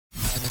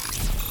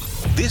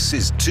This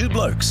is Two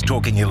Blokes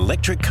Talking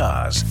Electric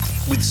Cars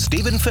with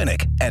Stephen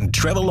Fenech and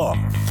Trevor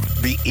Long,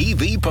 the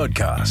EV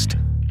podcast.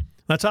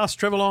 That's us,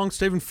 Trevor Long,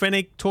 Stephen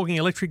Fenech, talking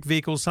electric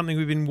vehicles, something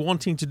we've been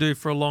wanting to do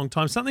for a long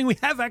time, something we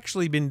have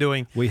actually been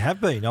doing. We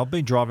have been. I've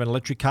been driving an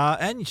electric car,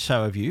 and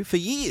so have you, for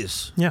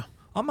years. Yeah.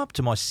 I'm up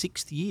to my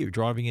 6th year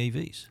driving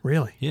EVs.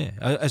 Really? Yeah,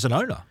 as an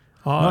owner.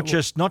 Not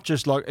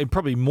just like, and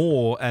probably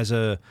more as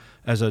a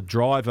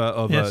driver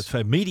of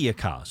for media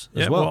cars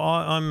as well.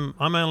 Well,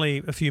 I'm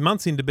only a few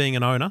months into being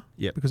an owner,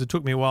 because it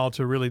took me a while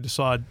to really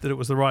decide that it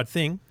was the right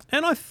thing,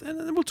 and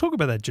we'll talk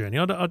about that journey.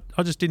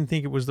 I just didn't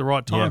think it was the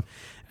right time,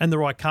 and the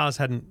right cars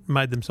hadn't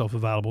made themselves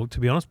available, to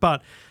be honest.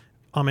 But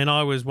I mean,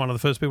 I was one of the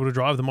first people to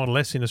drive the Model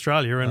S in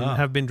Australia and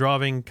have been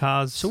driving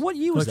cars. So what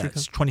year was that?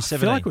 2017? I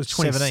feel like it was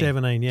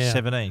 2017, yeah.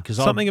 17.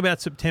 Something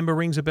about September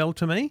rings a bell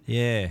to me.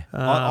 Yeah.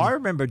 I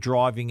remember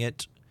driving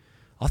it,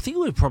 I think it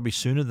was probably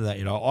sooner than that.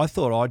 You know, I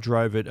thought I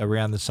drove it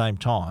around the same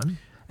time,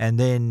 and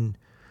then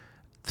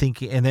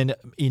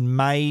in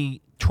May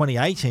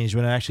 2018 is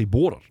when I actually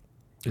bought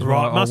it.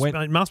 Right,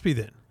 it must be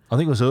then. I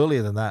think it was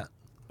earlier than that.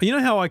 You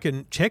know how I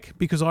can check?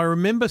 Because I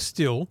remember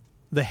still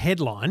the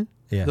headline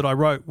that I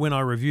wrote when I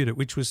reviewed it,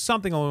 which was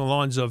something along the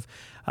lines of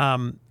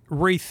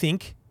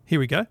rethink. Here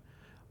we go.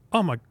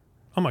 Oh my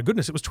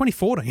goodness! It was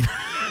 2014.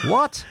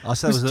 What? I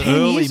said it was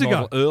 10 years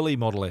ago. Early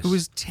Model S. It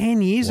was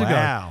 10 years ago.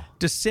 Wow.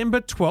 December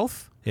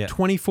 12th,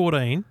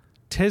 2014.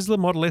 Tesla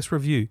Model S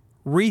review.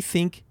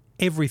 Rethink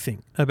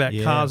everything about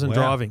cars and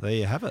driving. There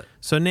you have it.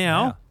 So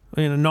now,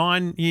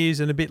 9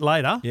 years and a bit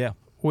later,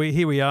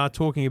 we are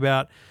talking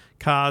about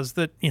cars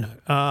that,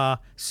 are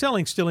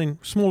selling still in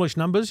smallish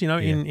numbers,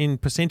 in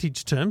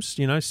percentage terms,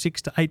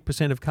 6 to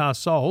 8% of cars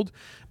sold,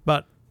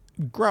 but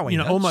growing,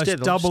 almost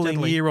doubling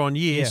steadily. Year on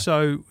year. Yeah.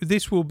 So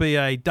this will be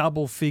a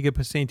double-figure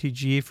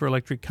percentage year for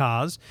electric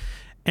cars.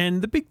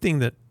 And the big thing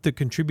that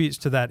contributes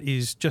to that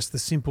is just the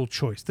simple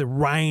choice, the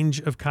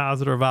range of cars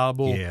that are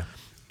available. Yeah.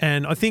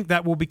 And I think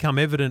that will become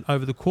evident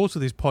over the course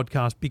of this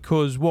podcast,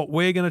 because what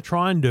we're going to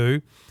try and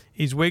do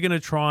is we're going to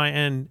try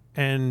and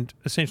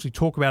essentially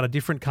talk about a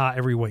different car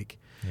every week.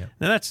 Yep.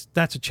 Now,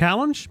 that's a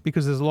challenge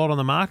because there's a lot on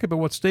the market, but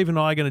what Steve and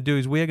I are going to do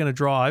is we're going to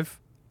drive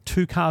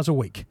 2 cars a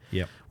week.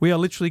 Yep. We are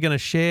literally going to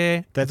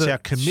share our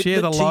commitment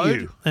share the to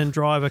load you. And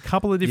drive a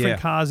couple of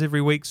different cars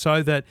every week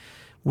so that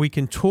we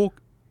can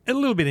talk a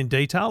little bit in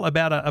detail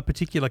about a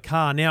particular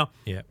car. Now,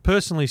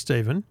 personally,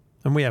 Stephen,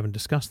 and we haven't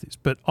discussed this,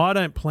 but I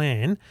don't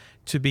plan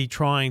to be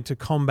trying to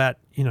combat,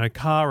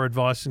 car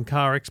advice and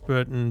car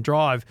expert and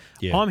drive.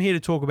 Yeah. I'm here to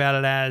talk about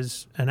it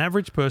as an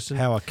average person,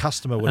 how a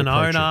customer would an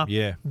approach owner, it.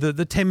 Yeah.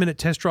 The 10-minute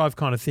test drive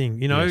kind of thing.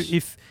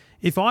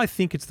 If I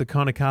think it's the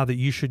kind of car that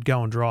you should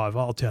go and drive,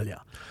 I'll tell you.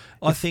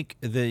 I think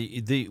I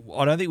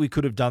don't think we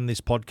could have done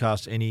this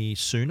podcast any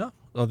sooner.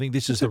 I think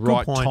this is the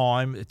right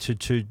time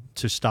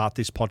to start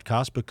this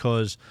podcast,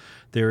 because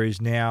there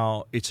is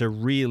now, it's a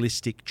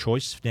realistic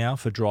choice now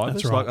for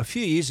drivers. That's right. Like a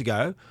few years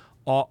ago,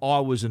 I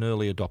was an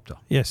early adopter.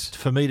 Yes.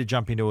 For me to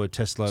jump into a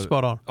Tesla,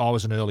 spot on. I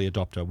was an early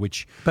adopter,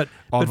 which but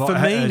for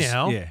me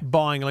now,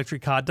 buying an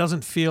electric car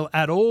doesn't feel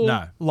at all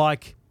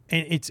like,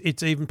 and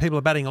it's even people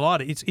are batting a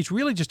light. It's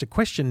really just a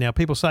question now.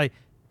 People say,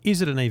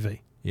 is it an EV?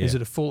 Yeah. Is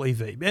it a full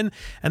EV? And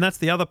that's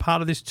the other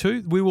part of this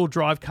too. We will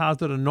drive cars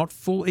that are not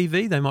full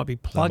EV. They might be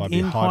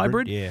plug-in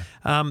hybrid.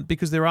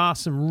 Because there are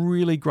some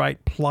really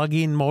great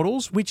plug-in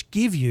models which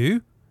give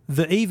you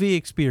the EV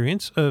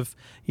experience of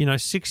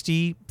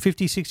 50,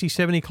 60,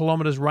 70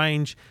 kilometres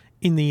range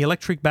in the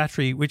electric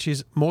battery, which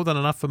is more than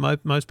enough for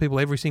most people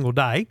every single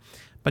day,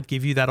 but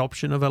give you that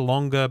option of a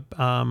longer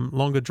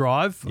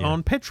drive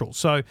on petrol.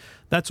 So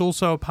that's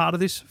also a part of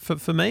this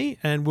for me,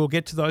 and we'll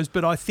get to those.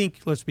 But I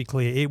think, let's be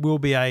clear, it will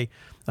be a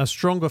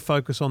stronger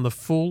focus on the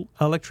full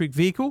electric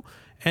vehicle.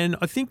 And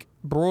I think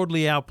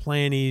broadly our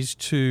plan is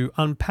to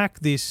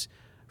unpack this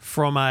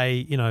from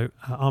I'm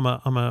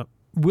a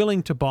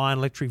willing to buy an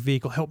electric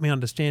vehicle. Help me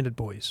understand it,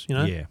 boys.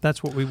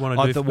 That's what we want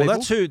to do for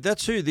people.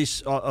 That's who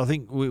this. I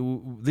think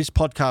this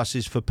podcast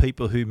is for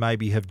people who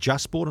maybe have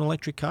just bought an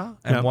electric car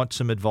and want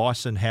some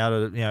advice on how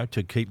to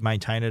to keep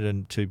maintain it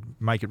and to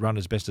make it run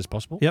as best as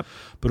possible. Yep.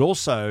 But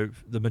also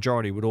the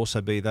majority would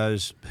also be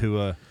those who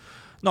are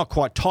not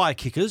quite tire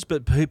kickers,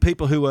 but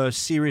people who are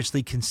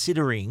seriously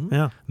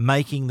considering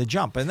making the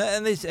jump. And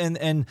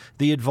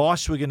the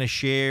advice we're going to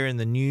share and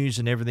the news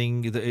and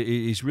everything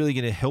is really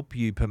going to help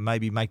you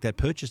maybe make that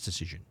purchase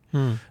decision.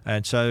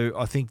 And so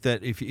I think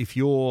that if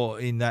you're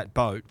in that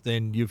boat,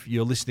 then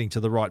you're listening to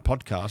the right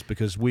podcast,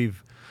 because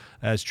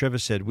as Trevor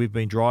said, we've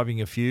been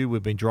driving a few.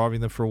 We've been driving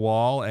them for a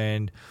while,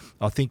 and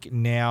I think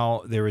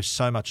now there is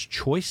so much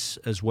choice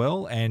as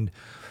well. And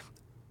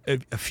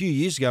a few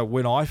years ago,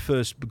 when I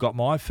first got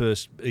my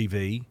first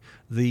EV,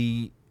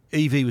 the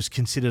EV was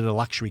considered a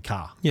luxury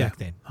car back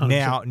then.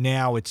 100%.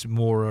 Now it's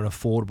more an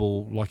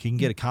affordable. Like, you can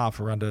get a car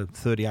for under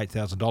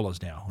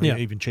 $38,000 now,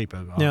 even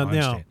cheaper.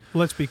 Now,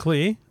 let's be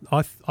clear.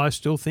 I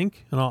still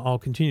think, and I'll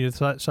continue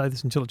to say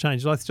this until it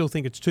changes, I still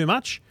think it's too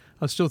much.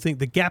 I still think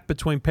the gap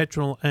between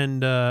petrol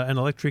and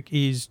electric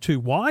is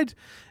too wide.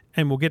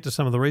 and we'll get to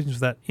some of the reasons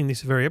for that in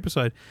this very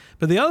episode.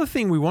 But the other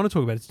thing we want to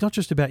talk about, it's not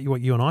just about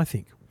what you and I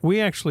think. We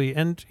actually,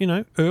 and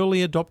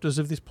early adopters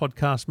of this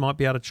podcast might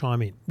be able to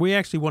chime in. We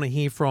actually want to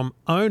hear from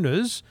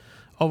owners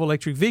of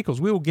electric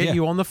vehicles. We will get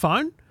you on the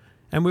phone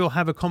and we'll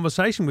have a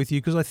conversation with you,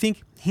 because I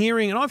think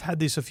hearing, and I've had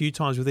this a few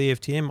times with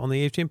EFTM, on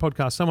the EFTM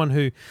podcast, someone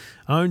who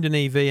owned an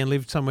EV and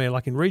lived somewhere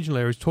like in regional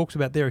areas talks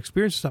about their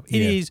experience and stuff.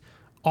 It is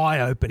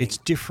eye-opening. It's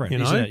different,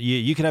 isn't it?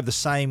 You could have the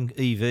same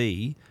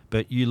EV,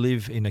 but you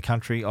live in the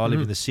country, I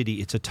live in the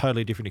city. It's a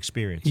totally different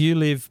experience. You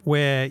live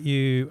where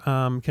you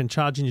can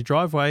charge in your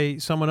driveway,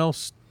 someone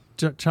else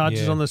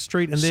charges on the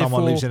street, and someone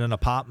therefore lives in an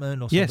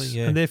apartment or something.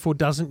 And therefore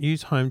doesn't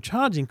use home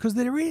charging, because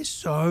there is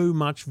so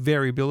much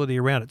variability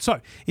around it.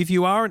 So if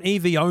you are an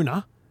EV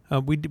owner,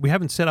 we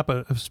haven't set up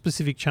a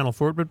specific channel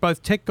for it, but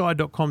both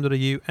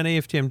techguide.com.au and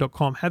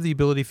EFTM.com have the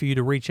ability for you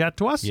to reach out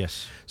to us.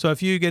 Yes. So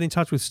if you get in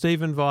touch with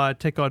Stephen via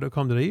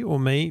techguide.com.au or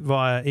me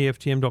via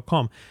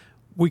EFTM.com,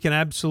 we can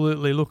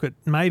absolutely look at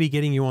maybe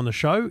getting you on the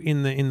show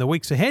in the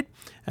weeks ahead,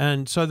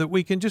 and so that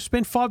we can just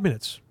spend 5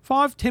 minutes,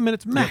 5-10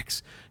 minutes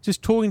max,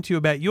 just talking to you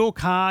about your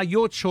car,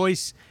 your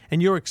choice,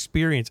 and your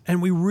experience. And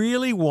we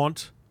really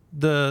want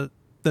the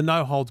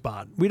no holds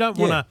barred. We don't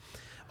want to.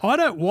 I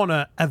don't want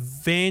to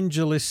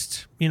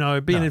evangelist, be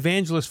an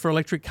evangelist for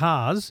electric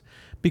cars,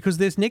 because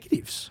there's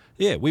negatives.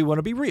 Yeah, we want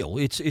to be real.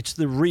 It's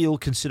the real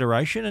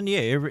consideration, and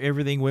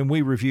everything. When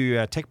we review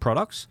our tech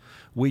products,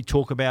 we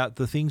talk about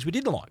the things we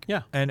didn't like.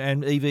 Yeah, and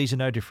EVs are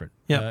no different.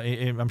 Yeah,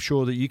 I'm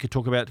sure that you could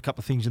talk about a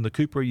couple of things in the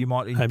Cupra you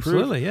might improve.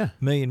 Absolutely, yeah.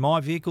 Me and my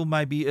vehicle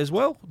maybe as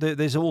well.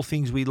 There's all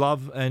things we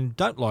love and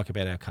don't like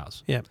about our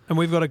cars. Yeah, and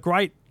we've got a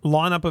great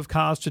lineup of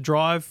cars to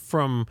drive,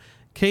 from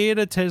Kia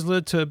to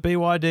Tesla to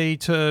BYD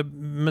to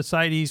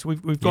Mercedes.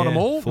 We've got them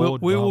all.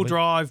 Ford, we will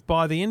drive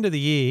by the end of the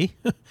year.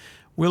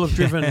 We'll have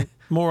driven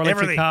more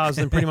electric cars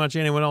than pretty much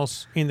anyone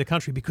else in the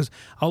country, because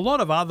a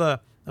lot of other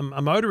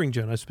motoring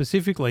journalists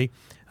specifically,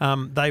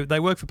 they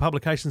work for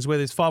publications where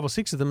there's 5 or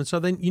 6 of them, and so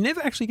then you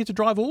never actually get to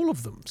drive all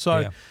of them.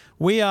 So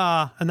we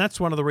are, and that's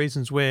one of the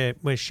reasons we're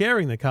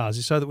sharing the cars,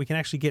 is so that we can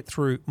actually get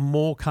through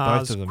more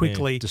cars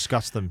quickly,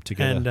 discuss them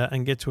together,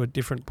 and get to a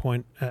different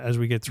point as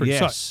we get through.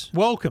 Yes. So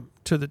welcome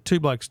to the Two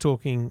Blokes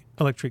Talking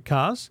Electric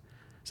Cars.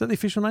 Is that the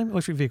official name?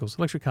 Electric vehicles,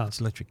 electric cars.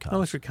 Electric cars.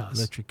 Electric cars.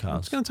 Electric cars.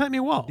 It's going to take me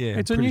a while. Yeah,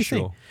 it's a new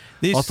thing.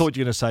 I thought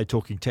you were going to say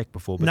talking tech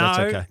before, but that's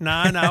okay. No,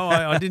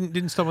 I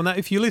didn't stop on that.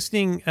 If you're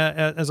listening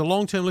as a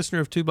long-term listener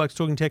of Two Blokes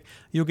Talking Tech,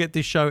 you'll get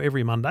this show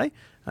every Monday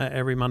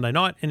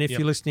night. And if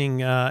you're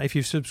listening, if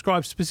you've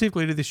subscribed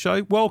specifically to this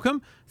show,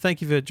 welcome. Thank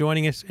you for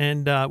joining us.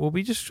 And we'll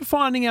be just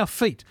finding our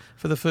feet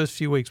for the first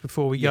few weeks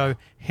before we go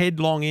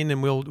headlong in,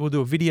 and we'll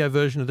do a video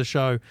version of the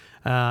show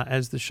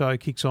as the show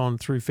kicks on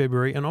through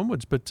February and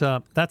onwards. But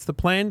that's the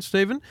plan,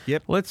 Stephen.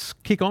 Yep. Let's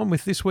kick on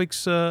with this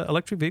week's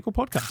electric vehicle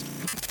podcast.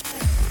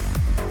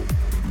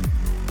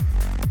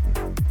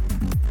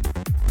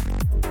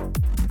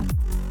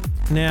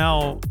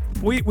 Now,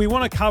 we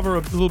want to cover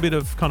a little bit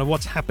of kind of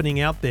what's happening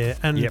out there.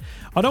 And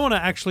I don't want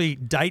to actually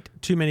date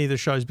too many of the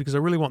shows, because I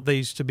really want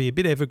these to be a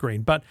bit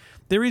evergreen. But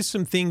there is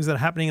some things that are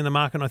happening in the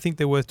market, and I think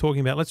they're worth talking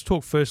about. Let's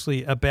talk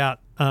firstly about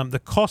the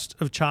cost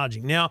of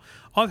charging. Now,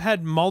 I've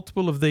had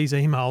multiple of these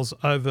emails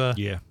over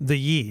the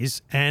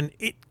years, and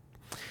it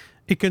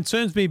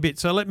concerns me a bit.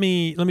 So let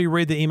me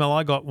read the email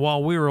I got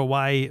while we were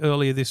away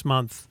earlier this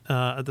month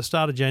at the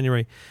start of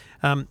January.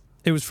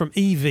 It was from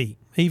EV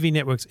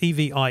Networks,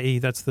 EVIE.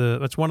 That's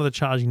one of the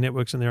charging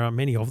networks, and there are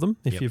many of them.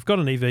 If you've got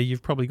an EV,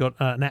 you've probably got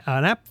an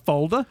app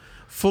folder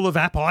full of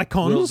app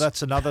icons. Well,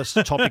 that's another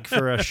topic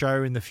for a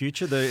show in the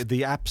future. The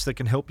apps that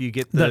can help you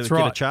get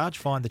a charge,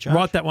 find the charge.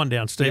 Write that one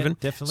down, Stephen.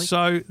 Yeah, definitely.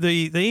 So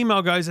the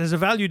email goes, as a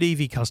valued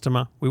EV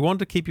customer, we want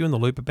to keep you in the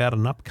loop about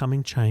an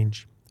upcoming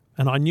change.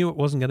 And I knew it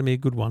wasn't going to be a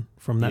good one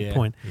from that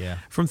point. Yeah.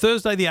 From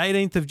Thursday, the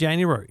 18th of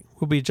January,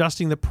 we'll be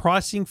adjusting the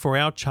pricing for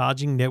our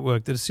charging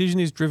network. The decision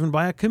is driven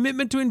by our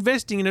commitment to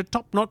investing in a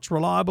top-notch,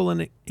 reliable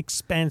and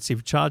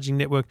expansive charging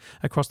network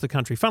across the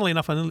country. Funnily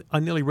enough, I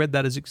nearly read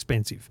that as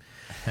expensive.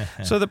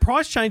 So the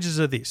price changes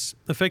are this,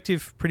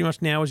 effective pretty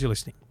much now as you're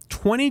listening.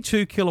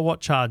 22 kilowatt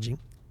charging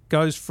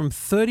goes from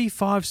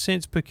 35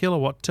 cents per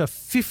kilowatt to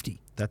 50.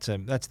 That's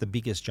the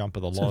biggest jump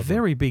of the lot. It's a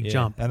very big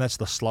jump. And that's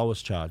the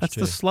slowest charge. That's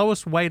the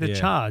slowest way to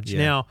charge. Yeah.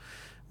 Now,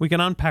 we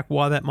can unpack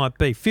why that might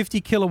be.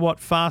 50 kilowatt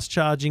fast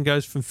charging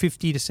goes from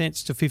 50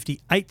 cents to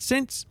 58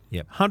 cents.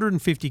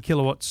 150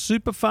 kilowatt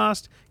super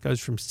fast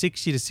goes from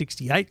 60 to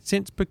 68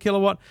 cents per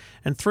kilowatt.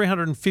 And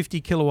 350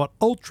 kilowatt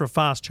ultra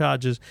fast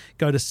chargers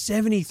go to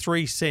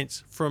 73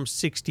 cents from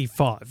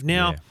 65.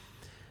 Now,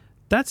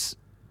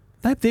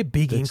 they're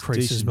big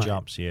increases, mate.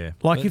 Jumps, yeah.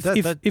 Like if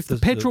the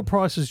petrol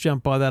prices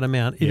jump by that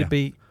amount, it'd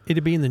be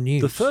in the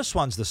news. The first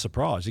one's the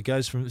surprise. It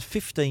goes from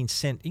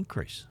 15-cent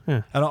increase.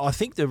 Yeah. And I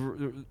think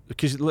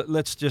because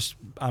let's just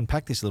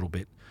unpack this a little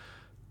bit.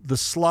 The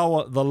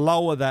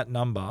lower that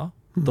number,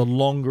 the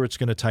longer it's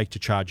going to take to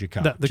charge your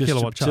car. The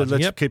kilowatt charger. So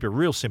let's keep it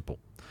real simple.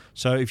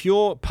 So if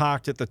you're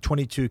parked at the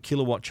 22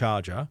 kilowatt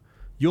charger,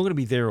 you're going to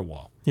be there a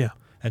while. Yeah.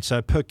 And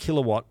so per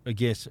kilowatt, I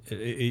guess,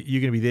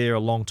 you're going to be there a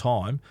long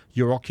time.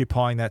 You're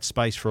occupying that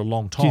space for a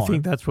long time. Do you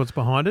think that's what's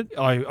behind it?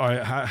 I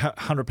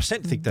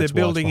 100% think that's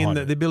what's behind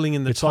it. They're building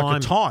in the it's time.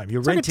 It's like a time.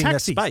 You're renting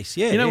that space.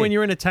 Yeah, you know, when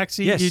you're in a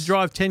taxi, you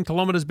drive 10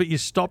 kilometres, but you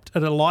stopped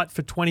at a light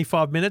for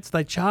 25 minutes.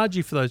 They charge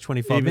you for those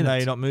 25 minutes. Even though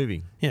you're not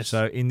moving. Yes.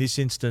 So in this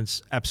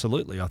instance,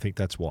 absolutely, I think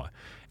that's why.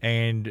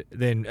 And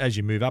then as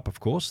you move up, of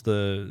course,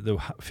 the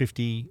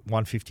 50,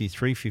 150,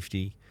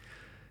 350.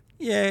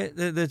 Yeah,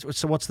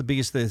 so what's the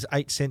biggest? There's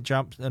 8 cent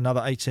jump,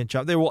 another 8 cent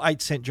jump. They're all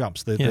 8 cent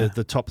jumps,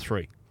 the top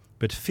three.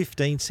 But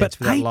 15 cents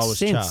for that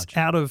lowest charge.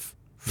 Out of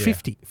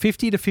 50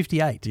 to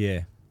 58.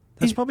 Yeah.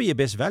 That's probably your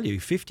best value,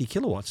 50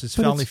 kilowatts. It's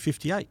only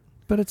 58.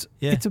 But it's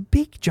a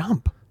big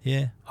jump.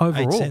 Yeah.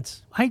 Overall. 8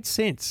 cents. 8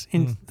 cents.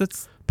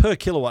 That's per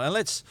kilowatt. And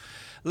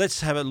let's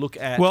have a look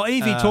at... Well,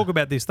 EV talk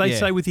about this. They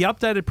say with the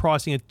updated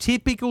pricing, a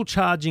typical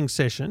charging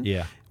session,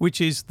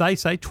 which is, they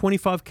say,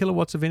 25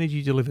 kilowatts of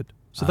energy delivered.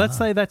 So that's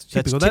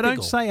typical. They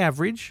don't say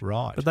average,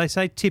 right? But they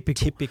say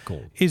typical.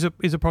 Typical is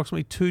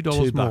approximately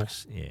 $2 more.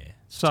 $2, yeah.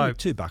 So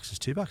 $2 is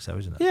 $2 though,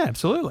 isn't it? Yeah,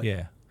 absolutely.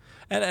 Yeah,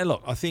 and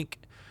look, I think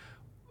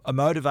a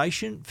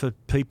motivation for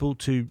people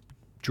to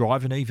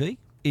drive an EV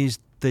is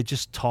they're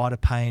just tired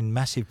of paying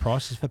massive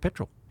prices for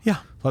petrol. Yeah,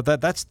 like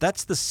that's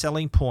the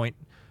selling point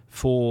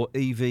for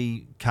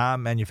EV car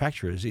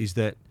manufacturers is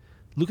that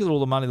look at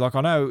all the money. Like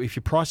I know if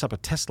you price up a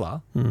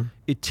Tesla,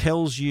 it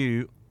tells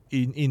you.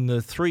 In the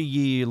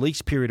 3-year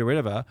lease period or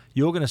whatever,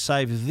 you're going to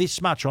save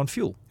this much on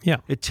fuel. Yeah.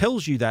 It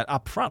tells you that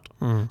up front.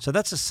 So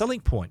that's a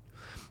selling point.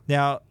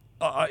 Now,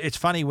 it's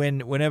funny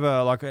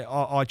whenever like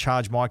I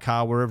charge my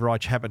car wherever I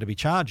happen to be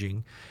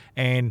charging,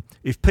 and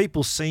if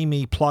people see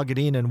me plug it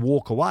in and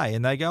walk away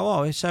and they go,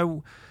 oh,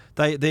 so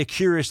they're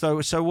curious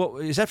though, so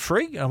what, is that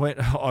free? I went,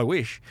 oh, I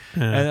wish.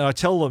 Yeah. And I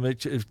tell them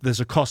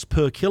there's a cost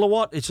per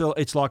kilowatt.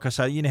 It's like I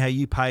say, you know how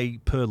you pay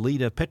per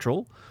litre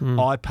petrol,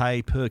 I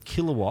pay per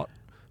kilowatt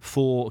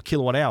for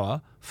kilowatt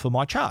hour for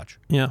my charge.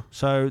 Yeah.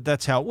 So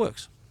that's how it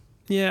works.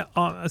 Yeah.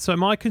 So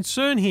my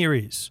concern here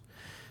is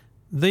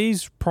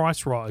these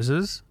price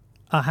rises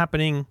are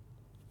happening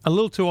a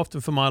little too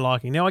often for my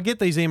liking. Now, I get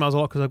these emails a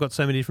lot because I've got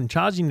so many different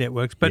charging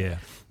networks, but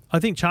I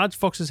think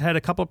ChargeFox has had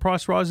a couple of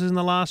price rises in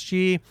the last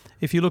year.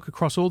 If you look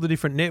across all the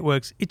different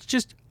networks,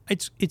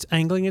 it's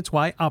angling its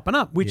way up and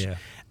up, which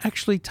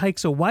actually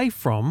takes away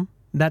from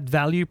that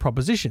value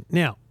proposition.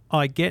 Now,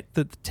 I get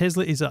that the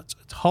Tesla is a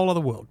whole other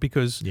world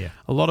because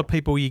a lot of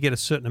people, you get a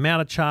certain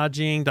amount of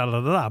charging,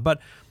 but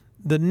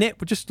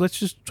the let's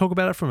just talk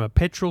about it from a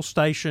petrol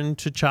station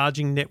to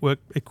charging network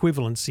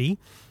equivalency.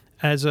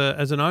 As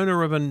an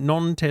owner of a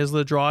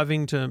non-Tesla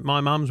driving to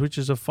my mum's, which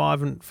is a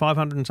 500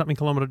 and something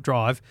kilometre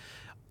drive,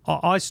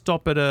 I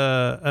stop at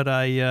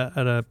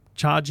a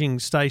charging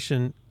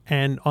station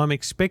and I'm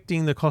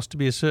expecting the cost to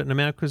be a certain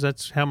amount because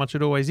that's how much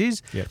it always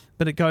is. Yep.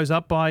 But it goes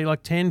up by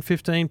like 10,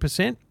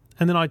 15%,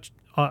 and then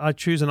I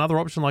choose another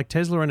option like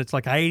Tesla and it's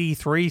like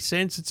 83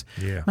 cents.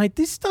 Mate,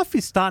 this stuff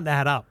is starting to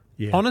add up.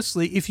 Yeah.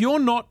 Honestly, if you're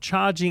not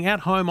charging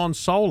at home on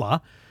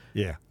solar,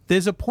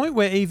 there's a point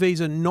where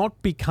EVs are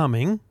not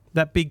becoming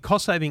that big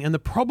cost saving. And the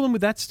problem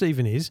with that,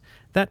 Stephen, is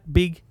that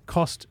big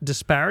cost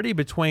disparity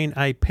between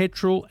a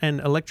petrol and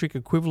electric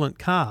equivalent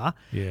car.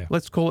 Yeah.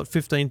 Let's call it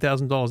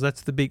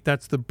 $15,000.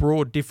 That's the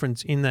broad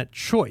difference in that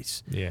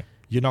choice. Yeah.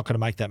 You're not going to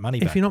make that money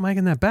back. If you're not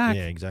making that back.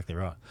 Yeah, exactly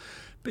right.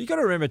 But you got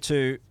to remember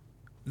too,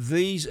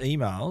 these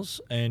emails,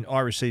 and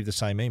I received the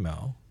same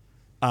email,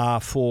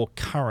 are for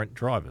current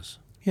drivers.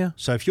 Yeah.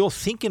 So if you're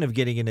thinking of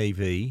getting an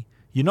EV,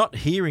 you're not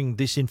hearing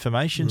this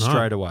information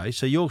straight away.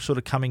 So you're sort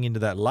of coming into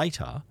that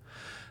later.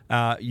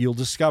 You'll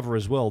discover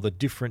as well that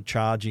different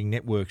charging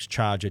networks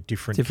charge at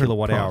different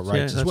kilowatt-hour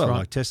rates as well. Right.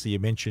 Like Tesla, you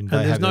mentioned,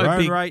 they have their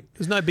own rate.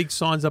 There's no big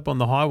signs up on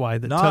the highway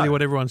that tell you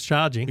what everyone's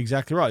charging.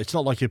 Exactly right. It's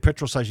not like your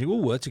petrol station,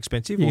 oh, it's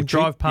expensive. You can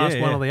drive past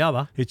one or the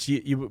other.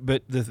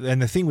 But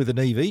the thing with an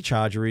EV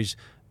charger is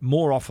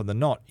more often than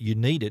not, you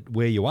need it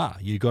where you are.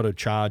 You've got to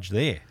charge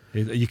there.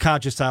 You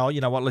can't just say, oh,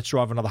 you know what, let's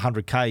drive another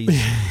 100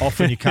 Ks.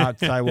 Often you can't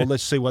say, well,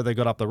 let's see what they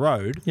got up the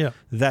road. Yeah.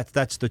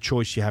 That's the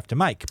choice you have to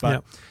make.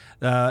 But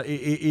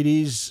it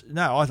is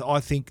I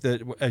think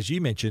that, as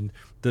you mentioned,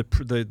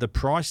 the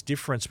price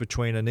difference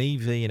between an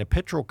EV and a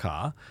petrol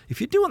car,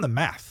 if you're doing the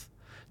math,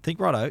 think,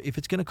 righto, if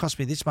it's going to cost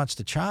me this much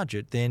to charge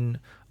it, then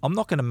I'm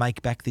not going to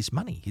make back this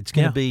money. It's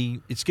going to be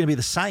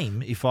the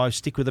same if I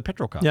stick with a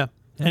petrol car. Yeah.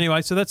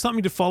 Anyway, so that's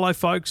something to follow,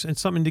 folks, and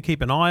something to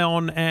keep an eye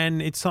on,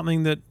 and it's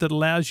something that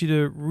allows you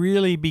to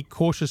really be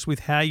cautious with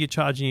how you're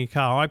charging your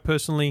car. I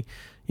personally,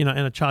 and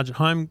a charge at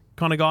home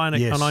kind of guy,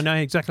 and I know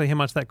exactly how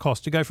much that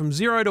costs. To go from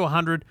 0 to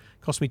 100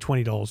 cost me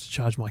 $20 to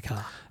charge my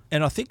car.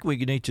 And I think we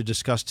need to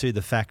discuss too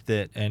the fact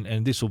that,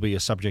 and this will be a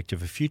subject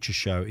of a future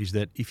show, is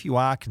that if you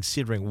are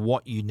considering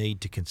what you need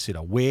to consider,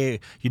 where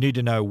you need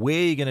to know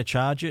where you're going to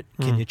charge it.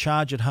 Can you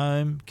charge at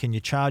home? Can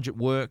you charge at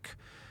work?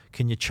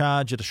 Can you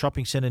charge at a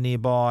shopping centre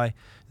nearby?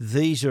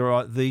 These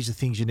are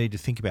things you need to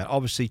think about.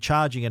 Obviously,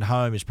 charging at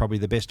home is probably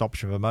the best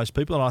option for most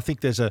people. And I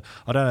think I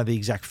don't know the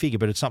exact figure,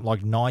 but it's something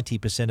like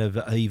 90% of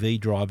EV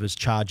drivers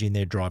charge in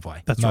their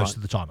driveway most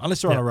of the time,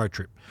 unless they're on a road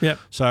trip. Yep.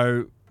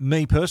 So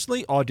me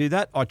personally, I do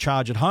that. I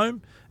charge at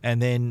home,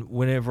 and then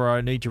whenever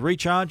I need to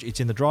recharge, it's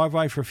in the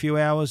driveway for a few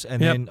hours,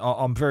 and then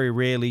I'm very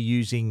rarely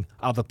using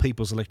other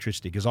people's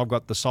electricity because I've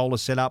got the solar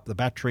set up, the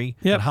battery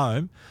at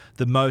home.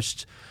 The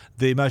most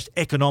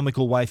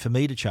economical way for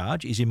me to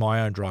charge is in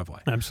my own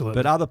driveway. Absolutely.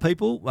 But other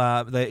people,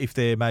 if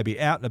they're maybe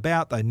out and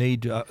about,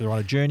 they're on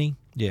a journey.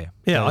 Yeah.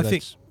 Yeah, I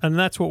think, and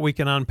that's what we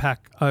can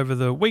unpack over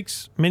the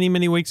weeks, many,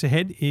 many weeks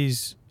ahead,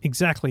 is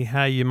exactly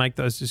how you make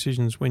those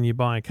decisions when you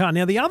buy a car.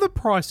 Now, the other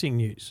pricing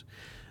news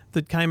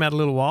that came out a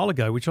little while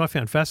ago, which I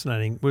found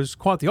fascinating, was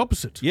quite the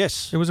opposite.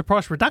 Yes. It was a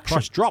price reduction.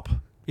 Price drop.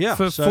 Yeah.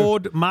 For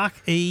Ford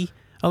Mark E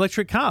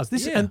electric cars.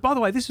 And by the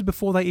way, this is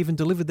before they even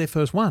delivered their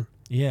first one.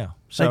 Yeah.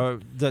 So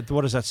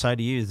what does that say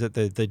to you? That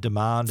the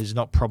demand is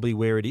not probably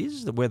where it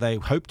is, where they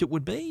hoped it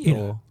would be?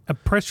 Or? A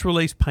press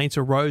release paints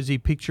a rosy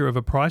picture of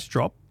a price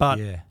drop, but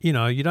you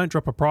don't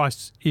drop a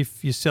price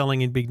if you're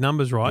selling in big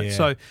numbers, right? Yeah.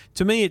 So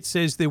to me, it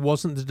says there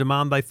wasn't the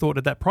demand they thought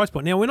at that price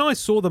point. Now, when I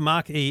saw the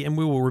Mark E, and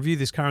we will review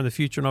this car in the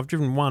future, and I've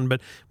driven one, but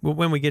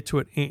when we get to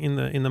it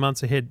in the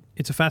months ahead,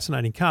 it's a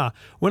fascinating car.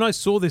 When I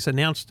saw this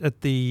announced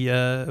at the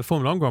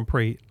Formula 1 Grand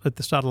Prix at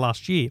the start of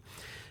last year,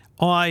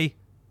 I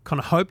kind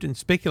of hoped and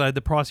speculated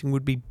the pricing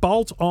would be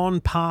bolt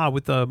on par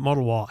with the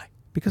Model Y.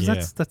 Because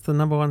that's the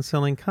number one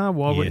selling car.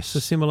 Why would it's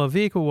a similar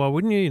vehicle? Why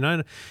wouldn't you?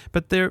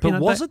 But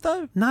was it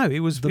though? No,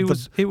 it was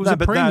a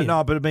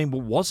premium. But I mean,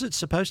 was it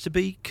supposed to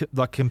be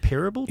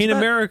comparable to in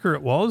America?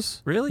 It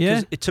was really.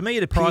 Yeah. To me,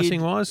 it appeared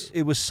pricing wise,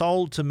 it was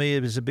sold to me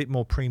as a bit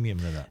more premium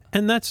than that.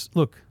 And that's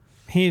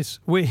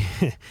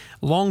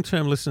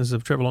long-term listeners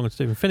of Trevor Long and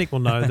Stephen Fenech will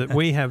know that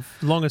we have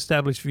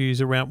long-established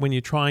views around when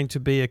you're trying to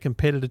be a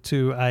competitor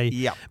to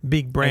a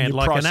big brand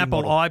like an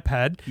Apple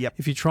iPad. Yep.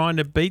 If you're trying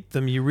to beat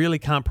them, you really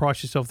can't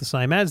price yourself the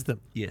same as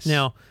them. Yes.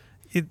 Now,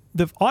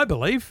 I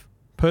believe,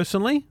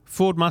 personally,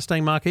 Ford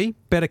Mustang Mach-E,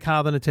 better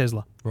car than a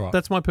Tesla. Right.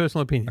 That's my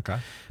personal opinion. Okay.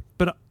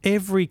 But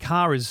every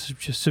car is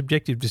a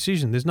subjective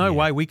decision. There's no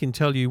way we can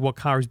tell you what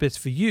car is best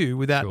for you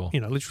without,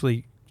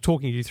 literally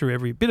talking you through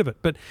every bit of it.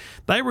 But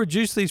they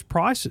reduced these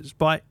prices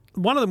by,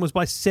 one of them was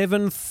by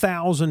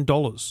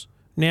 $7,000.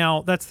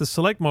 Now, that's the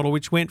Select model,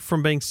 which went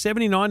from being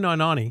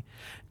 $79,990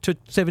 to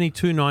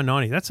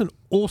 $72,990. That's an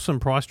awesome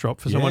price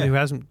drop for someone who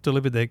hasn't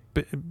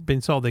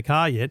been sold their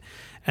car yet.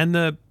 And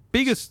the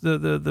biggest,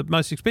 the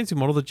most expensive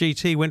model, the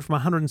GT, went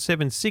from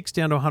 $107,600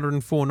 down to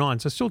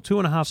 $104,900. So still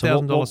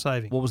 $2,500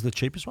 saving. What was the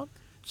cheapest one?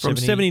 From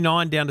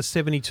 79 down to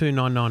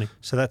 72,990.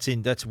 So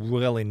that's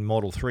well in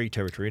Model 3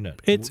 territory, isn't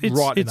it? It's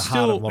right in the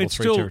heart still, of Model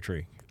 3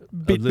 territory.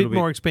 Bit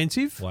more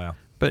expensive. Wow.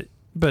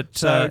 But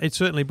So- it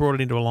certainly brought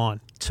it into a line.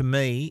 To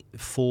me,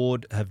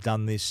 Ford have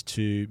done this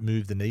to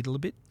move the needle a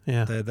bit.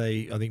 Yeah.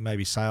 They I think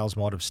maybe sales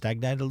might have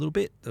stagnated a little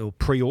bit. Or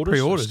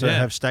pre-orders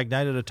have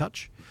stagnated a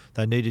touch.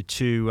 They needed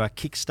to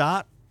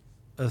kickstart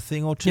a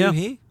thing or two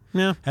here.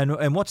 Yeah.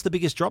 And what's the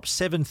biggest drop?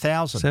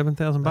 $7,000.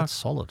 $7,000. That's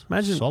solid.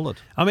 Imagine. Solid.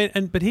 I mean,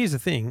 but here's the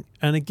thing.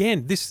 And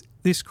again,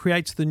 this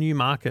creates the new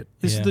market.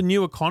 This is the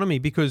new economy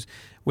because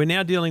we're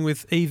now dealing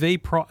with EV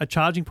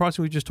charging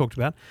pricing we just talked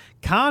about.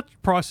 Car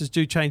prices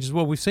do change as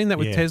well. We've seen that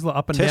with Tesla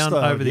up and down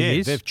over the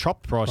years. They've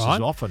chopped prices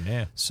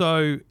often,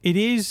 So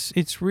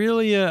it's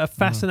really a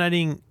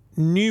fascinating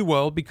new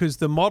world because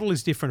the model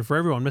is different for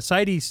everyone.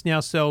 Mercedes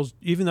now sells,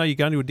 even though you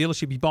go into a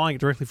dealership, you're buying it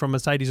directly from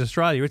Mercedes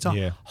Australia. It's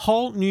a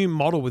whole new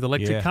model with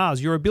electric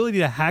cars. Your ability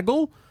to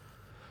haggle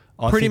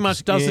pretty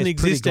much doesn't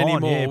exist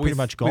anymore with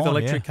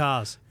electric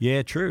cars.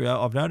 Yeah, true.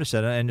 I've noticed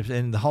that.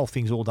 And the whole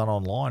thing's all done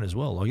online as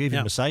well. Like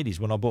even Mercedes,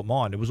 when I bought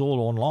mine, it was all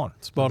online.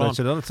 Spot on. They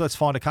said, let's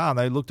find a car. And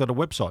they looked at a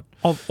website.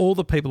 Of all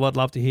the people I'd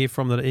love to hear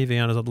from that are EV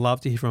owners, I'd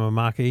love to hear from a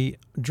Mark-E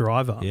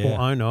driver or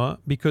owner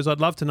because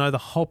I'd love to know the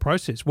whole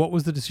process. What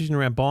was the decision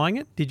around buying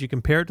it? Did you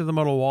compare it to the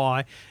Model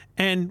Y?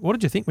 And what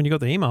did you think when you got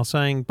the email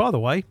saying, by the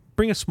way,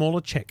 bring a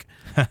smaller check?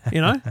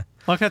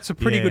 Like that's a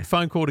pretty good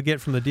phone call to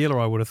get from the dealer,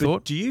 I would have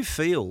thought. Do you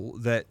feel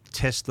that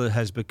Tesla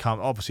has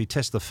become, obviously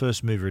Tesla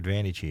first mover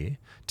advantage here,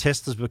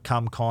 Tesla's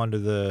become kind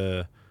of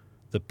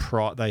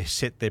they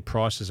set their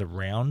prices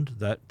around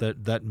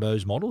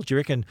those models? Do you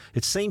reckon,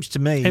 it seems to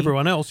me,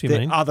 everyone else, you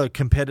mean? Other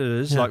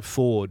competitors like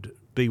Ford,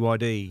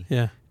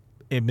 BYD,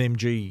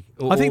 MMG,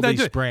 all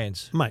these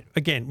brands. Mate,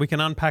 again, we can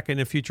unpack it in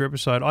a future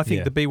episode. I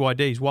think the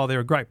BYDs, while they're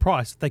a great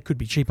price, they could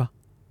be cheaper.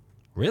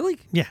 Really?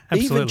 Yeah,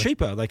 absolutely. Even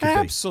cheaper they could be?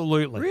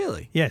 Absolutely.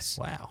 Really? Yes.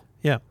 Wow.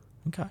 Yeah.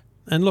 Okay.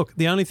 And look,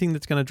 the only thing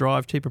that's going to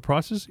drive cheaper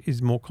prices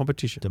is more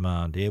competition.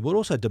 Demand, but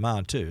also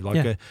demand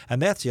too.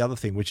 And that's the other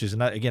thing, which is,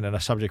 again, a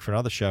subject for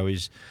another show,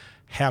 is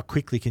how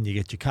quickly can you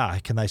get your car?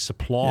 Can they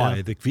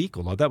supply the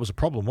vehicle? Like that was a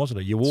problem,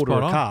 wasn't it? You order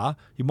a car,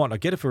 you might not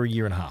get it for a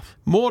year and a half.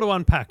 More to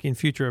unpack in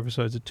future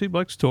episodes of Two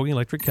Blokes Talking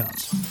Electric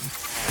Cars.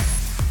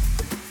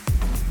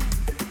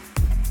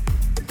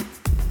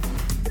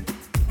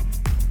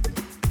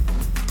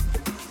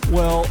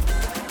 Well,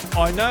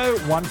 I know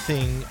one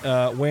thing.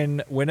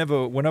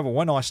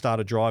 When I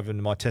started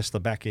driving my Tesla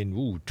back in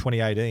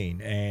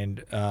 2018,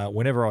 and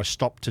whenever I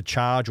stopped to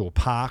charge or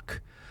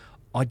park,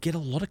 I'd get a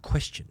lot of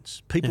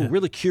questions. People,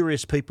 really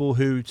curious people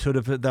who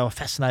they were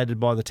fascinated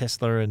by the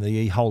Tesla and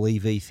the whole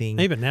EV thing.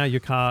 Even now, your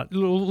car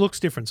looks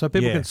different, so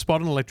people can spot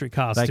an electric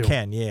car still. They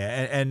can,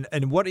 yeah.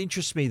 And what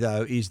interests me,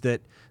 though, is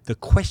that the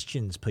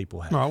questions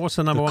people have. All right, what's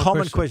the number one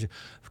common question?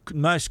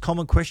 Most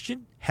common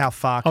question, how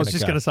far can it go? I was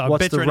just going to say,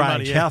 what's the range?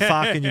 Money, How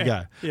far can you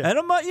go? And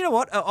I'm like, you know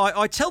what?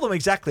 I tell them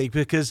exactly,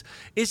 because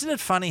isn't it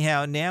funny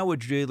how now we're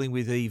dealing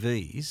with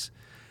EVs?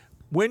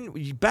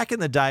 Back in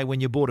the day when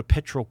you bought a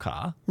petrol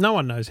car, no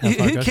one knows how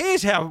far it goes. Who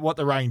cares what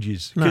the range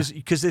is?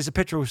 Because there's a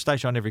petrol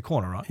station on every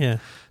corner, right? Yeah.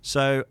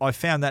 So I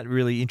found that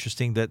really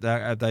interesting that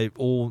they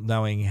all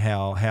knowing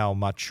how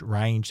much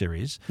range there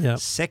is. Yep.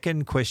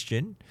 Second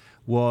question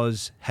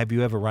was, have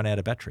you ever run out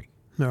of battery?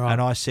 Right.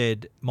 And I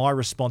said, my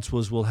response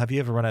was, well, have you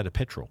ever run out of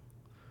petrol?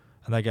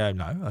 And they go,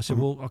 no. I said,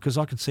 well, because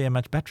I can see how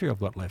much battery I've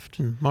got left.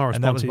 My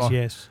response is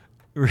yes.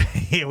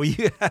 Yeah, well,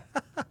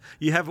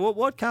 you have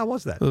what car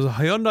was that? It was a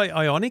Hyundai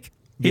Ioniq.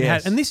 It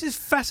had, and this is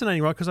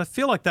fascinating, right? Because I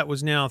feel like that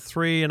was now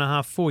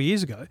 3.5, 4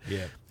 years ago.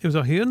 Yeah. It was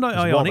a Hyundai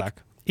Ioniq.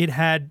 It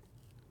had,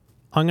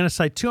 I'm going to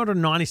say,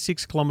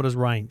 296 kilometres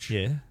range.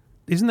 Yeah.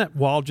 Isn't that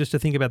wild just to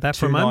think about that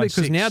for a moment?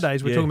 Because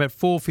nowadays we're talking about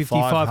 450,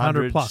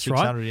 500 plus,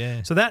 600, right?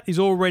 Yeah. So that is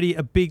already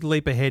a big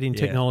leap ahead in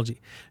technology.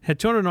 It had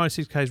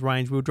 296 k's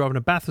range. We were driving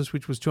a Bathurst,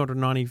 which was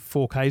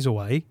 294 k's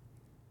away,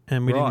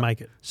 and we didn't make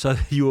it. So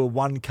you were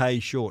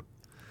 1k short.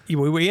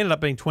 We ended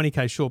up being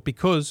 20k short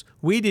because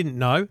we didn't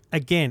know.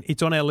 Again,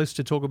 it's on our list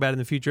to talk about in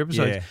the future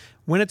episodes. Yeah.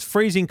 When it's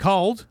freezing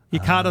cold,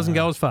 your car doesn't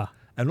go as far.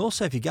 And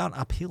also, if you're going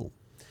uphill,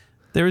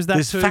 there is that.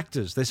 There's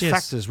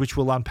factors which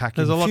we'll unpack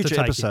in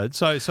future episodes.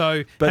 So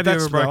have you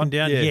ever broken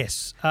down? Yeah.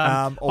 Yes.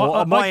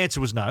 My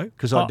answer was no,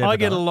 because I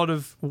get a lot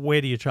of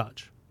where do you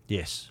charge?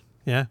 Yes.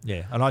 Yeah.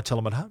 Yeah, and I tell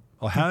them at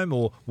home,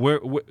 or where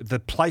the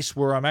place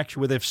where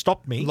they've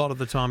stopped me. A lot of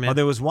the time, yeah.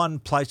 There was one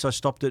place I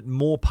stopped at,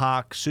 Moore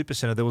Park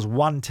Supercentre. There was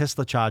one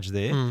Tesla charger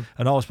there,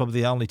 and I was probably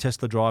the only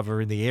Tesla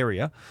driver in the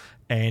area.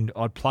 And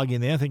I'd plug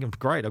in there thinking,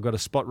 great, I've got a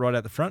spot right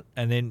out the front.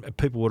 And then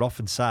people would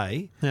often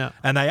say,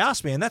 and they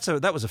asked me, and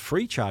that was a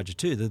free charger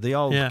too,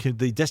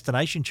 the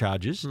destination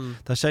charges.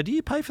 They say, do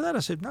you pay for that? I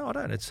said, no, I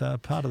don't. It's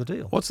part of the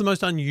deal. What's the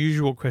most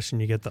unusual question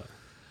you get though?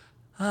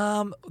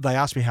 They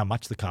asked me how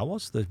much the car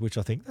was, which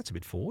I think that's a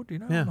bit forward.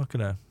 I'm not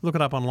going to look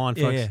it up online,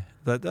 folks.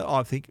 Yeah,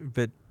 I think,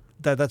 but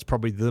that's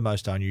probably the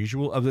most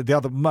unusual. The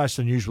other most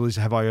unusual is,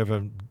 have I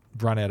ever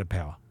run out of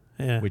power?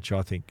 Yeah, which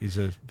I think is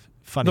a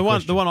funny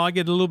question. The one I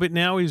get a little bit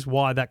now is,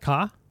 why that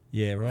car?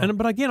 Yeah, right.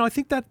 But again, I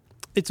think that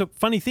it's a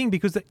funny thing,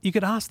 because you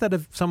could ask that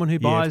of someone who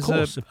buys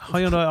a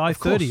Hyundai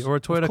i30 or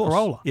a Toyota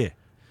Corolla. Yeah,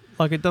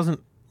 like it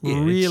doesn't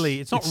really.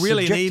 It's not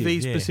really an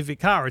EV specific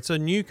car. It's a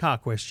new car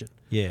question.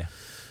 Yeah.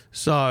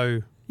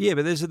 So. Yeah,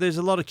 but there's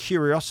a lot of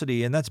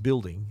curiosity, and that's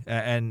building,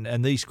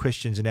 and these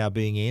questions are now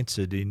being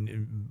answered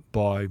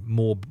by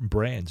more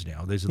brands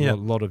now. There's a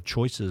lot of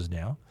choices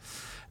now.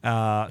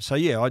 I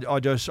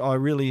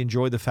really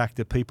enjoy the fact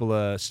that people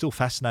are still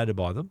fascinated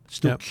by them,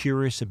 still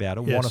curious about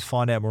it, want to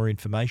find out more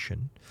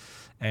information,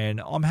 and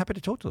I'm happy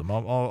to talk to them.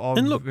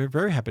 I'm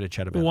very happy to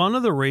chat about it. One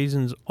of the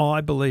reasons I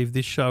believe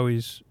this show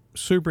is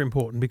super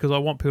important, because I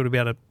want people to be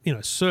able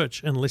to,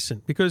 search and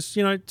listen, because,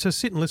 to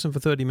sit and listen for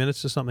 30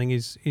 minutes to something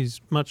is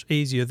much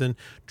easier than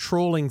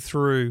trawling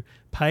through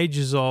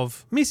pages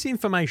of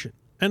misinformation.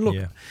 And look,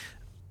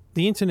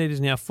 the internet is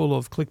now full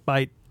of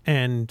clickbait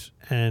and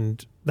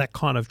that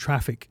kind of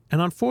traffic.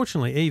 And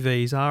unfortunately,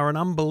 EVs are an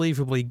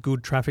unbelievably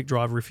good traffic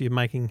driver if you're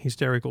making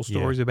hysterical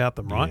stories about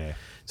them, right? Yeah.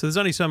 So there's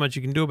only so much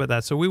you can do about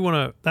that. So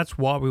that's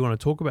why we want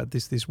to talk about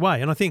this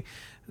way. And I think,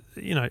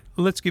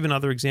 let's give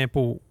another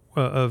example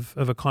of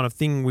a kind of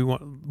thing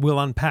we'll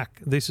unpack.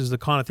 This is the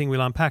kind of thing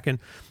we'll unpack, and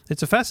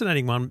it's a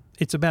fascinating one.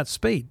 It's about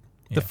speed.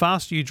 Yeah. The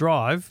faster you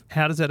drive,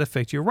 how does that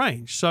affect your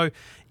range? So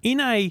in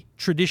a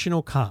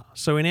traditional car,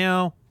 so in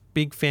our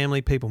big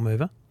family people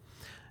mover,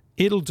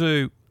 it'll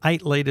do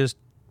 8 litres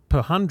per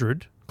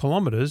 100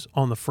 kilometres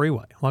on the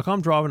freeway. Like,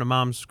 I'm driving to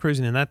mum's,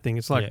 cruising in that thing.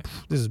 It's like,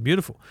 this is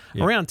beautiful.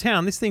 Yeah. Around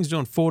town, this thing's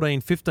doing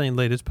 14, 15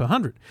 litres per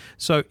 100.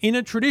 So in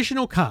a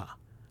traditional car,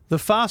 the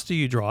faster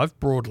you drive,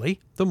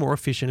 broadly, the more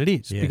efficient it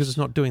is, because it's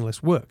not doing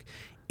less work.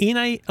 In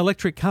an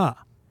electric car,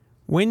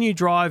 when you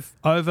drive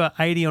over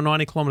 80 or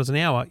 90 kilometres an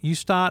hour, you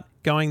start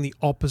going the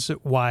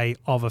opposite way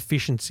of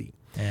efficiency.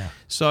 Yeah.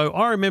 So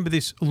I remember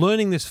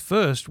learning this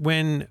first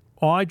when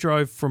I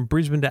drove from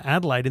Brisbane to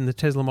Adelaide in the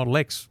Tesla Model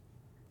X.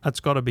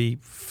 That's got to be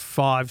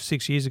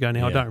 5-6 years ago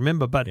now. I don't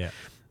remember. But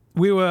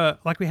we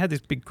had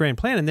this big grand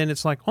plan, and then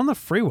it's like on the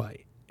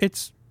freeway,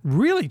 it's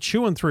really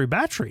chewing through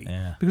battery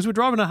because we're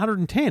driving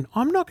 110.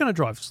 I'm not going to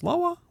drive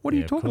slower. What are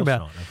you talking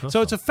about?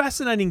 So it's a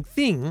fascinating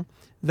thing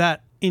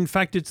that, in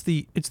fact, it's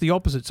the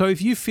opposite. So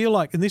if you feel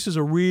like, and this is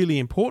a really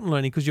important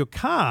learning, because your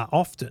car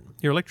often,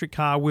 your electric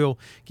car will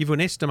give you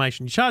an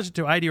estimation. You charge it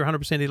to 80 or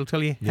 100%, it'll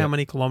tell you how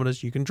many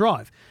kilometres you can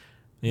drive.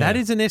 That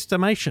is an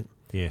estimation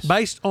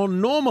based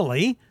on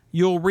normally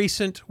your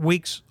recent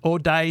weeks or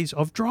days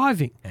of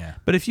driving. Yeah.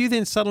 But if you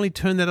then suddenly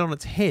turn that on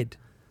its head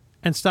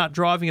and start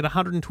driving at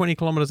 120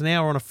 kilometres an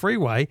hour on a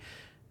freeway,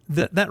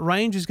 that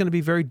range is going to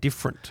be very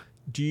different.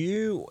 Do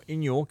you,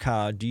 in your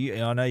car,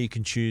 I know you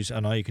can choose, I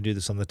know you can do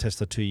this on the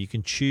Tesla too, you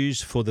can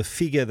choose for the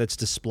figure that's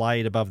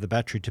displayed above the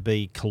battery to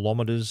be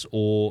kilometres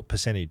or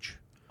percentage?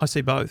 I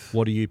see both.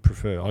 What do you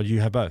prefer? Oh, you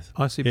have both?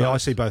 I see both. Yeah, I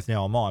see both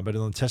now on mine, but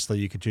on the Tesla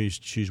you could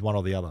choose one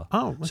or the other.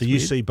 Oh, that's so you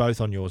weird. see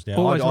both on yours now.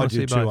 Always I want to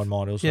do see too both. on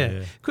mine also.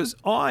 Yeah, because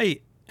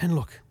and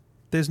look,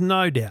 there's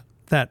no doubt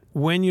that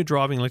when you're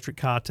driving an electric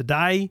car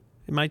today,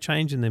 it may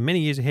change and then many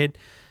years ahead,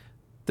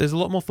 there's a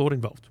lot more thought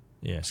involved.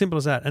 Yeah. Simple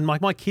as that. And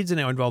my kids are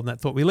now involved in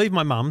that thought. We leave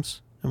my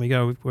mum's and we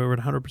go, we're at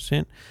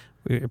 100%.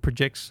 It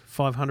projects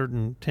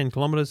 510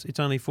 kilometres.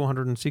 It's only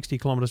 460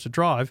 kilometres to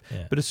drive.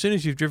 Yeah. But as soon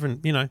as you've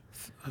driven,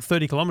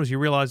 30 kilometres, you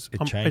realise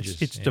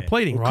it's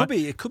depleting, well, right?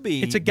 It could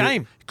be. It's a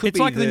game. It's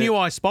like the new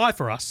I Spy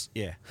for us.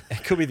 Yeah.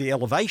 It could be the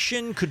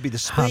elevation, could be the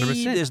speed.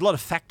 100%. There's a lot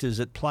of factors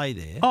at play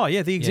there. Oh,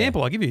 yeah. The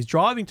example I give you is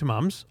driving to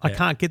mum's, I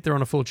can't get there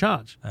on a full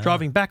charge.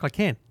 Driving back, I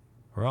can.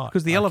 Right.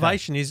 Because the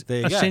elevation is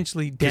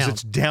essentially down. Because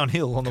it's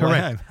downhill on the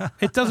Correct. way home.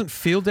 It doesn't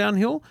feel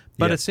downhill,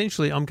 but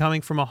essentially I'm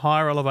coming from a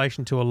higher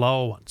elevation to a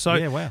lower one.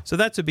 So, so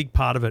that's a big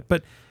part of it.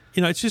 But,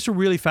 it's just a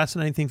really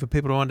fascinating thing for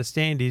people to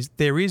understand is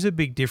there is a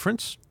big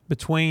difference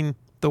between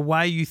the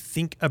way you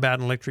think about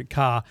an electric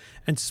car,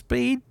 and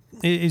speed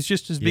is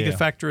just as big a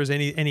factor as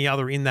any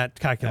other in that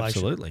calculation.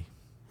 Absolutely.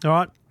 All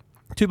right.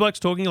 Two Blokes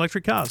Talking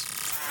Electric Cars.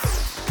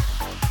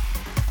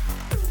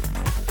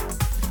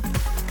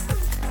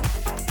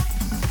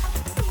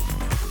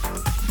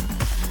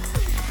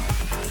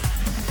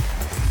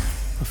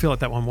 I feel like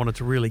that one wanted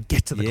to really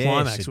get to the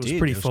climax. It was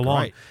pretty full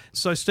on.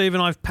 So, Stephen,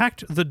 I've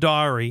packed the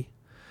diary.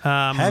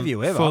 Have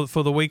you ever?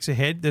 For the weeks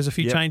ahead. There's a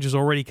few changes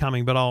already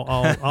coming, but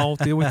I'll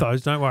deal with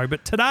those. Don't worry.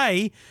 But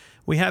today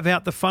we have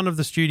out the front of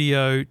the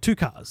studio two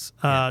cars,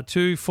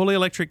 two fully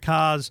electric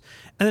cars,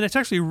 and then it's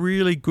actually a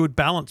really good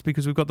balance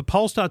because we've got the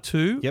Polestar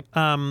 2, the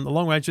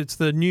long range. It's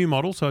the new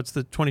model, so it's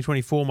the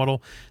 2024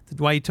 model.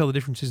 The way you tell the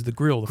difference is the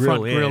grille. The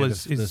front grille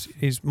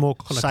is more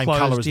kind of same closed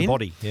colour as in. the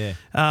body. Yeah.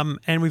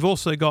 And we've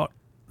also got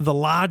the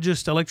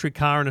largest electric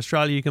car in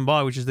Australia you can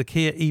buy, which is the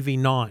Kia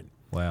EV9.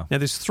 Wow. Now,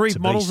 there's three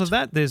models of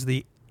that. There's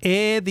the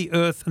Air, the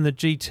Earth, and the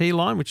GT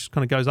line, which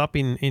kind of goes up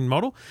in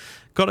model.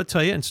 Got to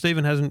tell you, and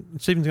Stephen's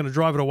going to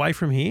drive it away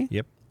from here.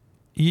 Yep.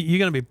 You're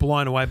going to be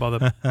blown away by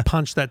the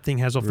punch that thing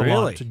has off the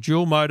line. It's a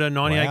dual motor,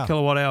 98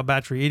 kilowatt hour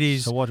battery. It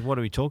is. So what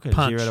are we talking?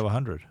 Punch. 0 to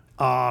 100?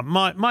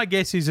 My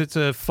guess is it's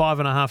a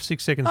 5.5,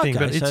 6 second thing.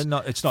 But it's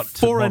not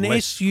for an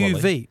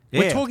SUV.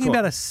 We're talking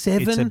about a it's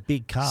a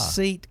big car.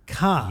 seat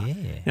car. Yeah.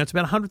 Now it's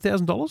about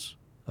 $100,000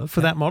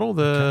 for that model.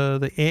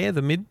 The Air,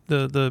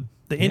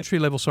 the entry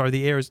level,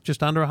 the Air is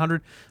just under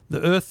 100.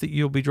 The Earth that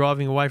you'll be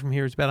driving away from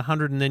here is about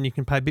 100, and then you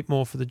can pay a bit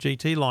more for the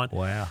GT line.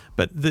 Wow.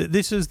 But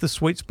this is the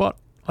sweet spot,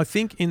 I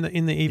think, in the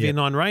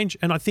EV9 range.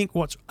 And I think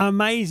what's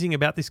amazing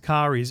about this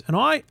car is, and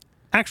I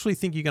actually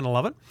think you're going to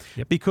love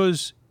it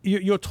because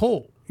you're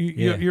tall.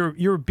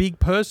 You're a big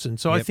person,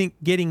 so I think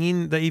getting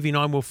in the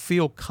EV9 will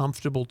feel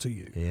comfortable to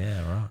you.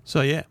 Yeah, right.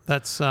 So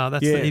that's the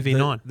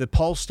EV9. The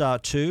Polestar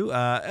 2,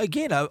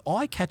 again, an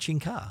eye-catching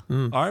car.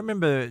 I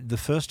remember the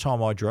first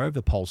time I drove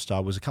the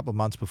Polestar was a couple of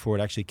months before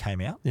it actually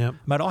came out. Yeah,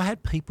 mate, I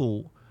had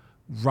people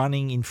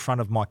running in front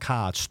of my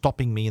car,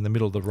 stopping me in the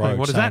middle of the road,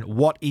 what is saying, that?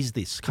 "What is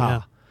this car?"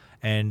 Yeah.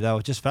 And they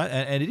were just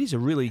and it is a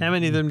really How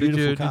many of them did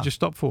you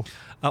stop for?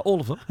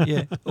 All of them,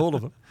 yeah, all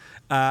of them.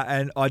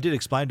 And I did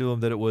explain to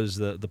them that it was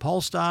the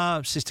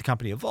Polestar, sister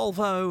company of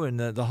Volvo, and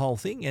the whole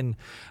thing. And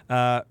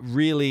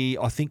really,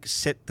 I think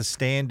set the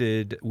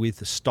standard with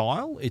the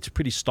style. It's a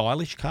pretty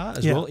stylish car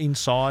as well.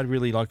 Inside,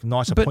 really like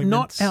nice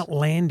appointments. But not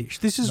outlandish.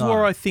 This is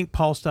where I think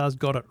Polestar's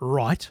got it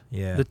right.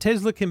 Yeah. The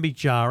Tesla can be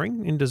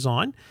jarring in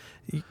design.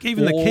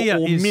 Even the Kia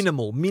is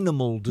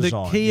minimal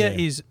design. The Kia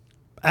is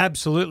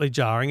absolutely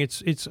jarring.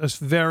 It's a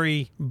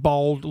very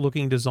bold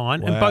looking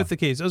design, and both the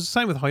Kias. It was the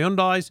same with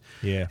Hyundai's.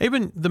 Yeah.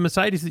 Even the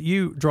Mercedes that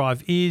you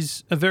drive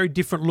is a very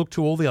different look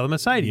to all the other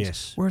Mercedes.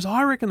 Yes. Whereas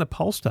I reckon the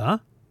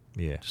Polestar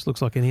just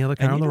looks like any other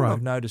car on the road. What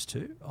I've noticed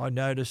too. I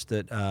noticed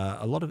that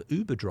a lot of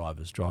Uber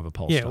drivers drive a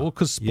Polestar. Yeah, well,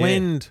 because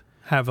Splend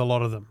have a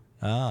lot of them.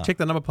 Check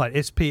the number plate.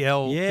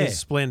 SPL is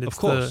Splend. Of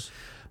course.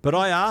 But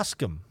I asked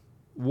them,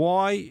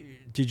 why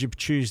did you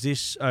choose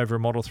this over a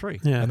Model 3?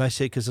 Yeah. And they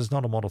said, because there's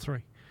not a Model 3.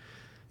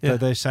 Yeah.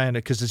 They're saying it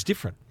because it's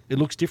different. It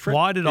looks different.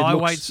 Why did I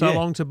wait so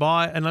long to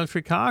buy an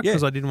electric car?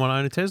 Because I didn't want to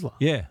own a Tesla.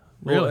 Yeah.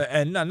 Really? Well,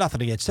 and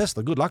nothing against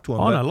Tesla. Good luck to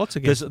them. I know lots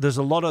against. There's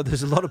a lot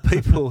of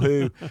people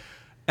who,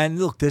 and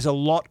look, there's a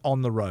lot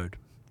on the road.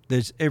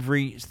 There's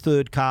every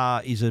third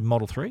car is a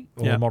Model 3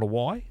 or a Model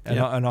Y,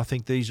 and I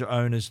think these are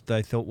owners.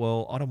 They thought,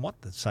 well, I don't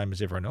want the same as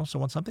everyone else. I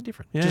want something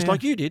different,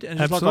 like you did, and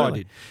just like I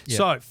did.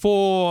 Yeah.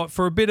 So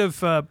for a bit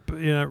of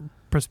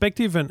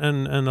perspective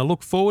and a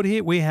look forward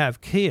here, we have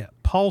Kia,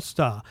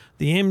 Polestar,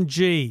 the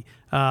MG.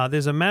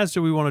 There's a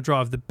Mazda we want to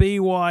drive, the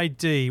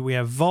BYD. We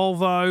have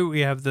Volvo.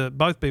 We have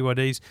both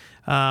BYDs.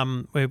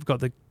 We've got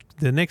the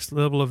the next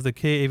level of the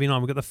Kia EV9.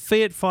 We've got the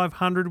Fiat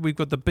 500. We've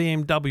got the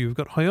BMW. We've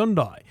got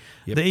Hyundai.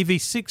 Yep. The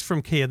EV6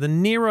 from Kia. The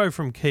Niro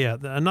from Kia.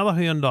 Another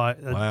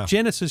Hyundai.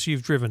 Genesis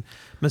you've driven.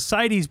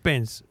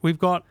 Mercedes-Benz. We've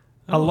got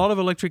a lot of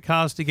electric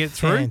cars to get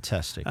through.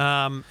 Fantastic.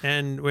 And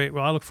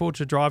I look forward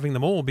to driving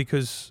them all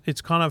because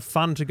it's kind of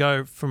fun to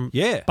go from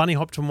bunny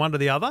hop from one to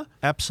the other.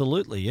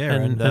 Absolutely, yeah.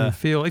 And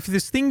feel, if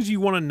there's things you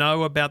want to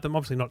know about them,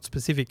 obviously not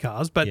specific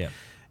cars, but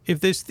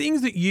if there's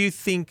things that you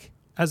think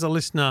as a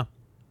listener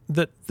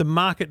that the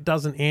market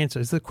doesn't answer,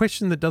 is the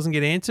question that doesn't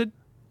get answered,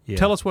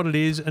 tell us what it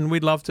is, and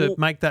we'd love to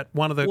make that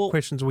one of the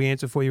questions we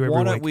answer for you every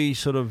week. Why don't we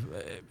sort of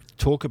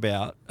talk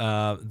about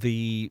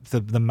the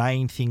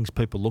main things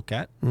people look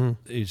at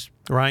is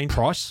range,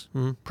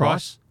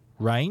 price,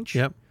 range.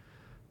 Yep.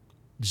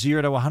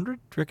 0 to 100. Do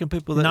you reckon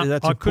people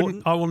that's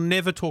important? I will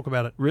never talk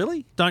about it.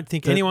 Really? Don't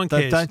think anyone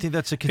cares. Don't think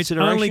that's a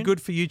consideration. It's only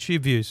good for YouTube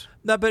views.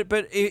 No, but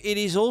it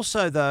is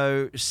also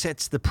though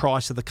sets the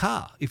price of the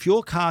car. If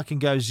your car can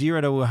go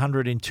 0 to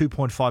 100 in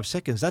 2.5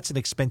 seconds, that's an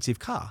expensive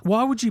car.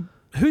 Why would you?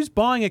 Who's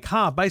buying a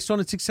car based on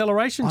its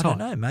acceleration time? I don't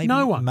know. Maybe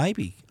no one.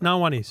 Maybe no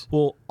one is.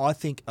 Well, I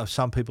think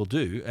some people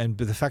do, and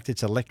but the fact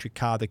it's an electric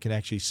car that can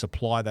actually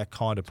supply that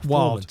kind of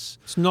performance.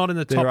 It's not in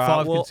the top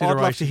 5 considerations.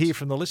 I'd love to hear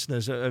from the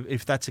listeners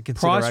if that's a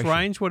consideration. Price,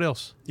 range, what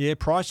else? Yeah,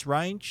 price,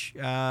 range,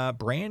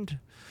 brand,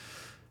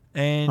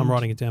 and I'm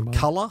writing it down. By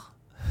colour.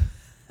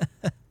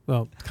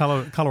 Well,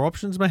 colour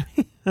options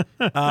maybe.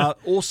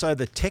 Also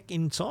the tech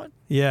inside.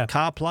 Yeah.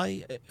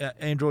 CarPlay,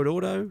 Android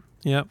Auto.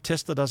 Yeah.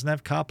 Tesla doesn't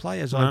have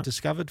CarPlay, as I've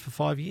discovered for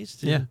 5 years.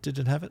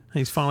 Didn't have it.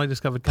 He's finally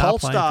discovered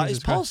CarPlay.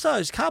 Is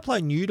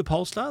CarPlay new to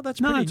Polestar?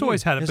 That's no, pretty it's new.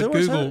 always had it. But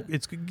Google,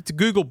 it's a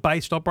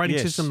Google-based operating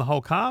system, the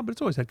whole car, but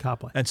it's always had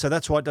CarPlay. And so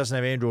that's why it doesn't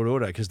have Android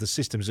Auto, because the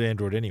system's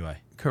Android anyway.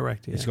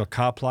 Correct. Yeah. It's got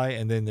CarPlay,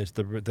 and then there's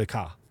the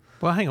car.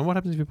 Well, hang on. What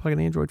happens if you plug an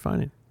Android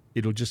phone in?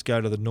 It'll just go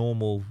to the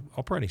normal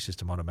operating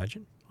system, I'd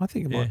imagine. I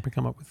think it might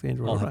come up with the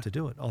Android. I'll have to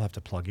do it. I'll have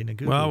to plug in a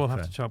Google. Well, we'll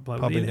have to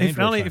plug it in. If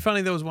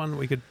only there was one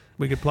we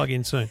could plug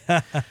in soon.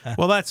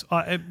 Well, that's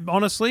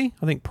honestly,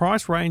 I think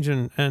price, range,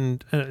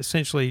 and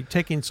essentially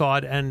tech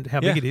inside and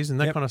how big it is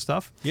and that kind of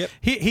stuff. Yep.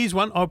 Here's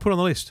one I'll put on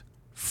the list: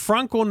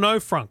 frunk or no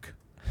frunk.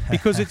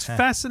 Because it's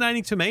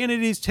fascinating to me, and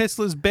it is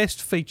Tesla's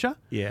best feature.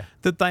 Yeah,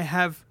 that they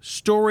have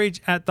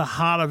storage at the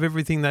heart of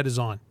everything they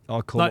design.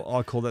 I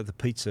call that the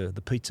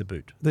pizza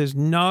boot. There's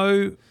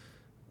no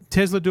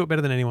Tesla do it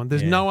better than anyone.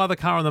 There's no other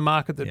car on the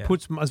market that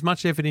puts as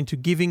much effort into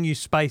giving you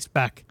space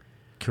back.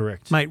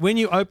 Correct, mate. When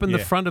you open the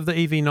front of the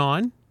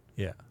EV9,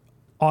 I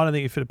don't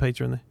think you fit a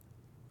pizza in there.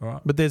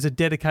 Right, but there's a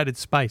dedicated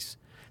space.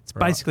 It's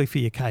basically for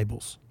your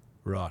cables.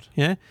 Right.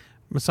 Yeah.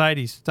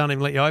 Mercedes don't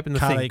even let you open the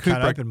thing.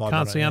 Cooper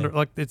can't see under it.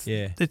 Like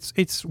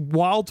it's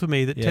wild to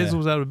me that Tesla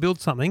was able to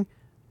build something,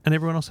 and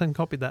everyone else hadn't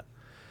copied that.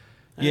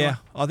 Anyway. Yeah,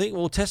 I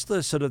think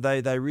Tesla sort of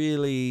they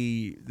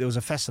really there was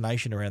a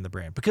fascination around the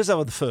brand because they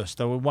were the first.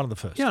 They were one of the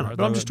first. Yeah, right?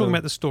 but I'm just talking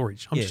about the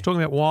storage. I'm just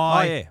talking about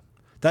why. Oh yeah.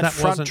 That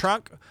front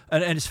trunk,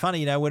 and it's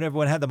funny, when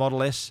everyone had the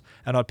Model S,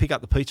 and I'd pick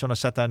up the pizza on a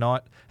Saturday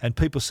night, and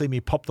people see me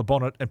pop the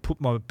bonnet and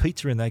put my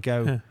pizza in, they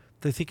go.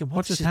 They're thinking,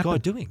 what's this guy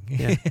doing?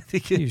 Yeah.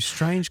 You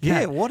strange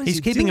cat. Yeah, what is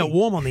He's keeping it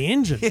warm on the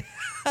engine.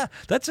 Yeah.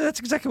 That's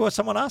exactly what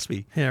someone asked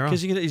me. Yeah, right.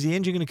 Because is the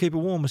engine going to keep it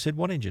warm? I said,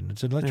 what engine?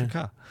 It's an electric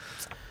car.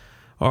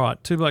 All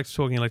right, Two Blokes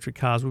Talking Electric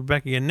Cars. We'll be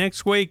back again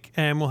next week,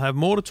 and we'll have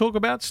more to talk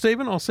about.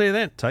 Stephen, I'll see you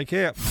then. Take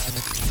care.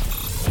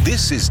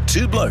 This is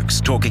Two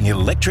Blokes Talking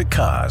Electric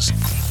Cars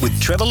with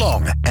Trevor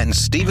Long and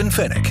Stephen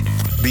Fenech,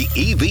 the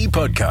EV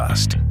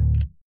Podcast.